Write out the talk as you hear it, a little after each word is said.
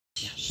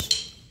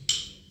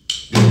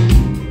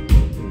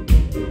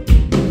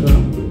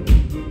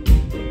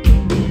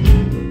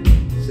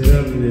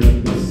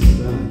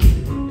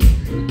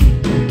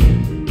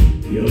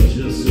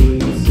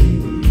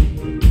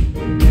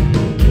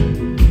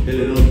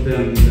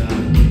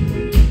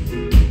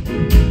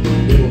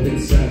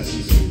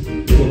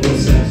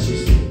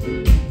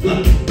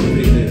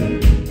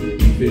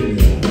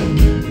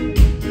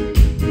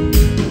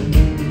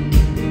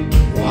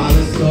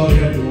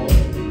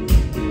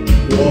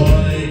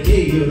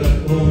miei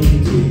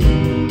racconti,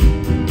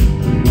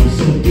 non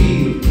so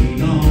dirti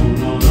no,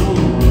 no, no,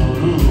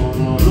 no,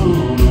 no, no,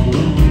 no,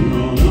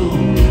 no, no,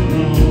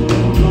 no,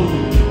 no,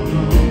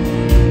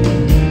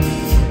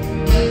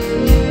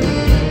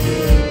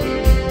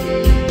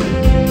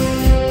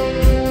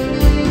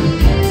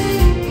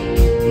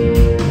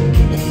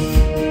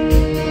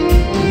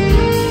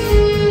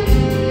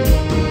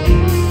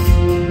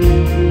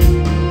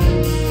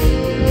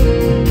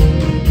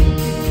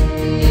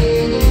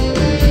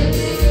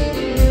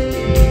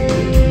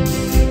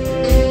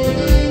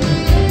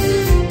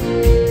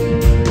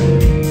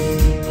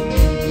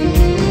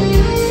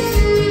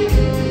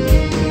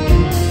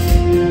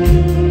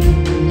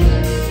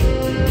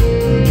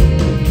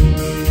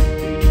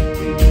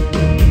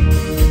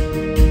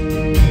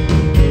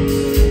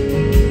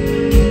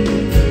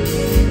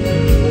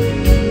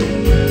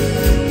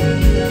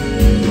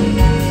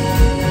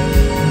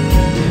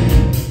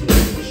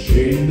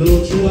 scendo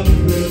giù a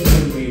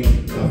prendermi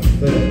un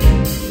caffè,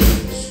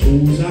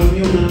 scusami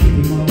un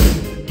attimo,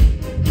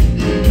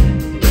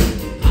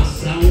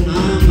 passa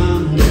una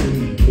mano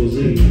qui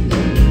così,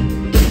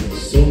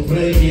 sopra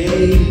i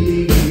miei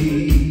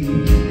libri,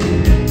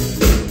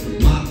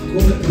 ma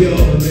come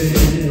piove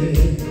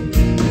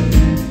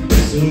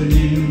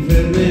sugli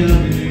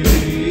impermeabili.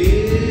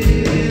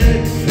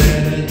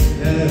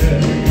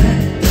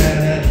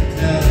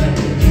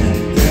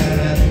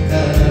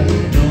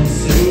 Non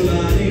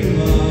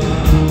sull'anima.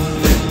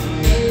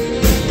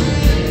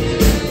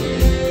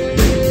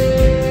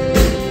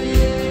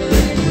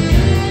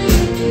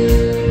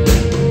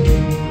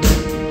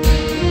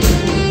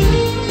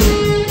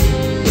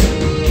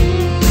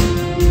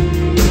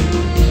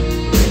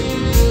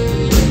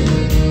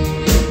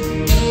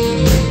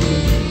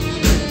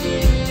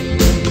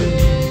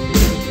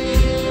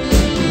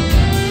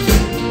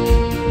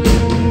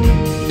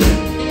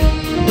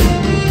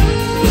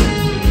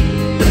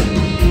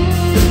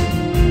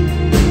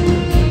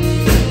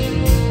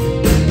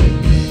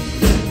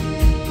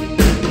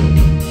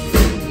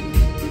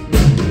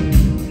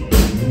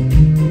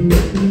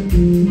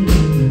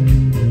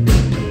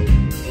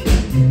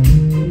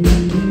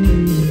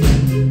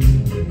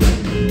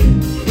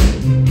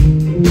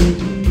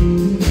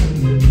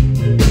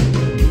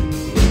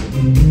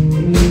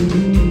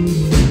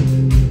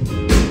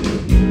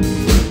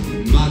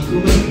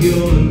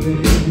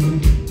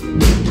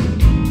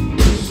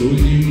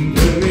 Sugli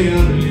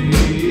impermeabili,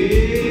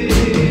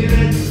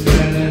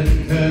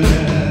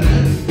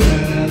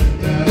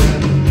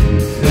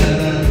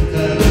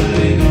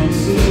 e non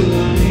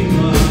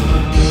sull'anima.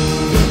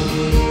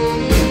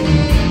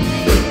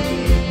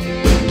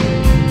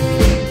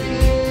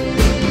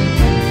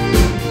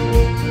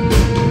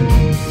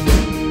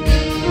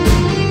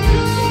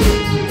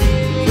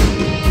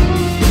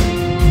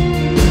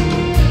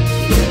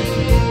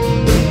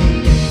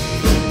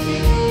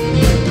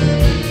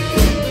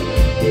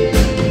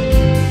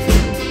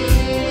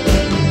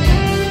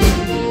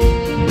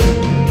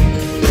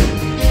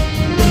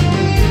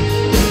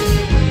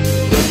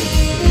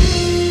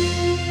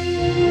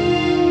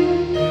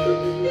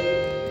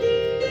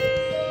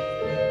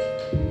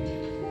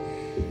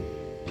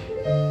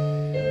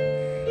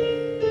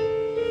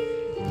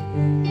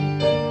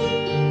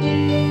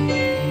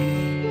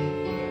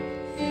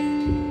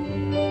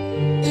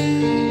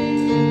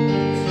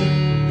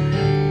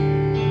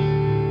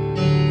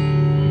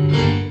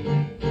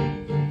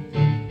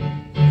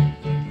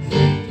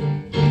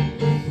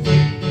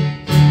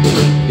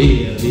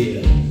 Via,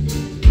 via,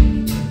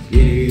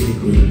 vieni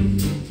qui,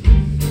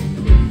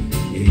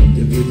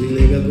 niente più ti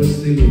lega a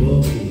questi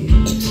luoghi,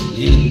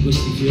 neanche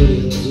questi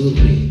fiori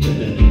azzurri,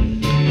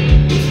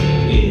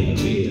 via,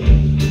 via,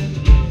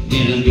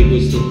 neanche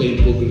questo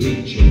tempo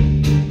grigio,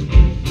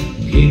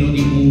 pieno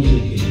di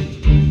musiche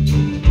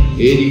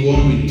e di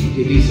uomini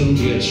che ti sono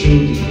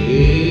piaciuti.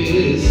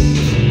 It's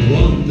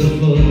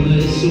wonderful,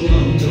 it's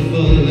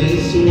wonderful,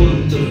 it's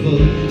wonderful,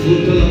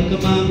 tutta la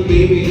camana,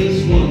 baby,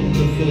 it's wonderful,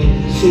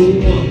 so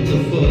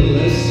wonderful,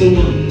 it's so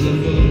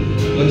wonderful,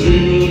 I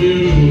dream of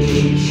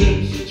you,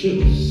 chips,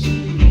 chips,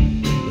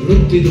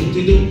 rutti,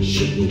 rutti,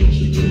 ducci,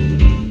 ducci, ducci,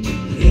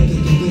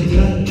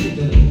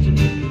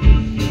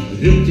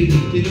 rutti,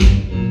 rutti,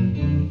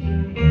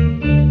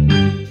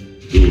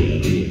 via,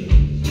 via,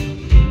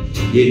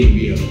 vieni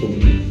via con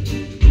me,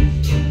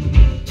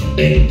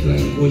 entra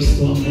in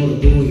questo amor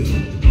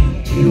buio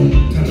che non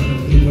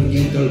perderti per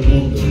niente al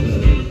mondo,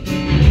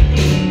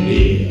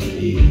 via,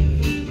 via,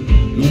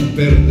 non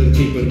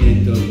perderti per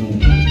niente al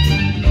mondo,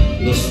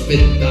 lo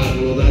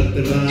spettacolo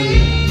d'arte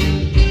varia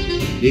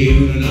di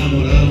un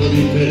innamorato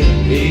di te.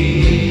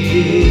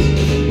 It's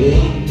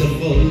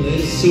wonderful,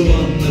 it's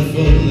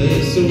wonderful,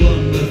 it's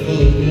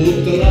wonderful,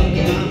 tutta la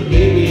camana,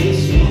 baby,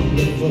 it's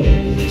wonderful,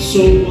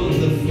 so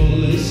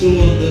wonderful, it's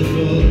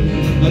wonderful,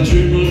 I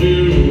dream of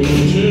you,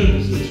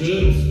 chips,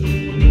 chips,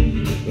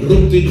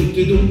 rutti,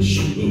 rutti,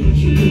 ducci,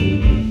 ducci, ducci,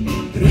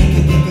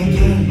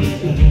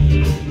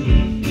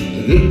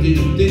 rutti,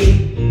 rutti.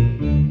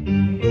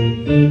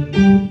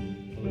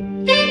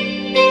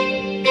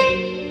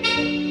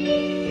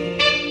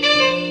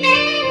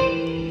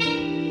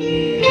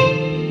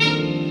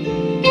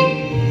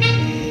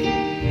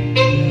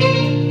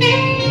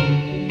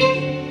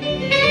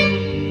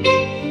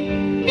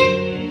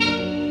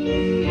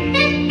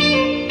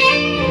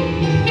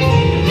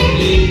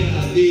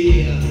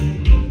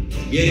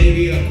 vieni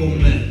via con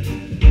me,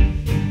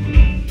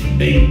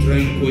 entra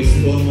in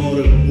questo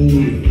amore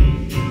buio,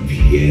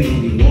 pieno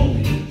di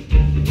uomini,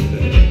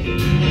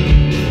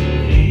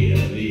 via,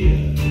 via,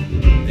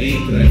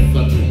 entra e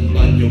fatti un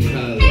bagno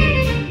caldo,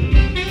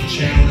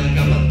 c'è una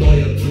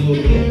accappatoia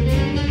azzurro,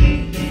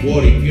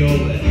 fuori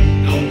piove,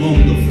 a un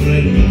mondo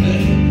freddo,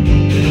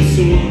 it's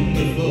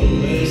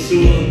wonderful, it's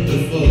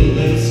wonderful,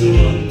 it's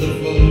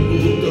wonderful,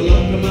 put the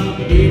love of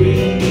my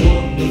baby,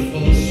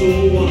 wonderful,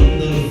 so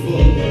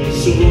wonderful,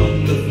 so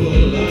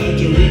wonderful, I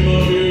dream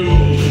of you,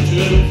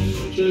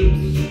 chips,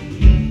 chips,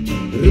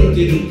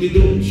 rutti, rutti,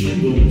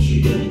 dolci,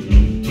 dolci, dolci.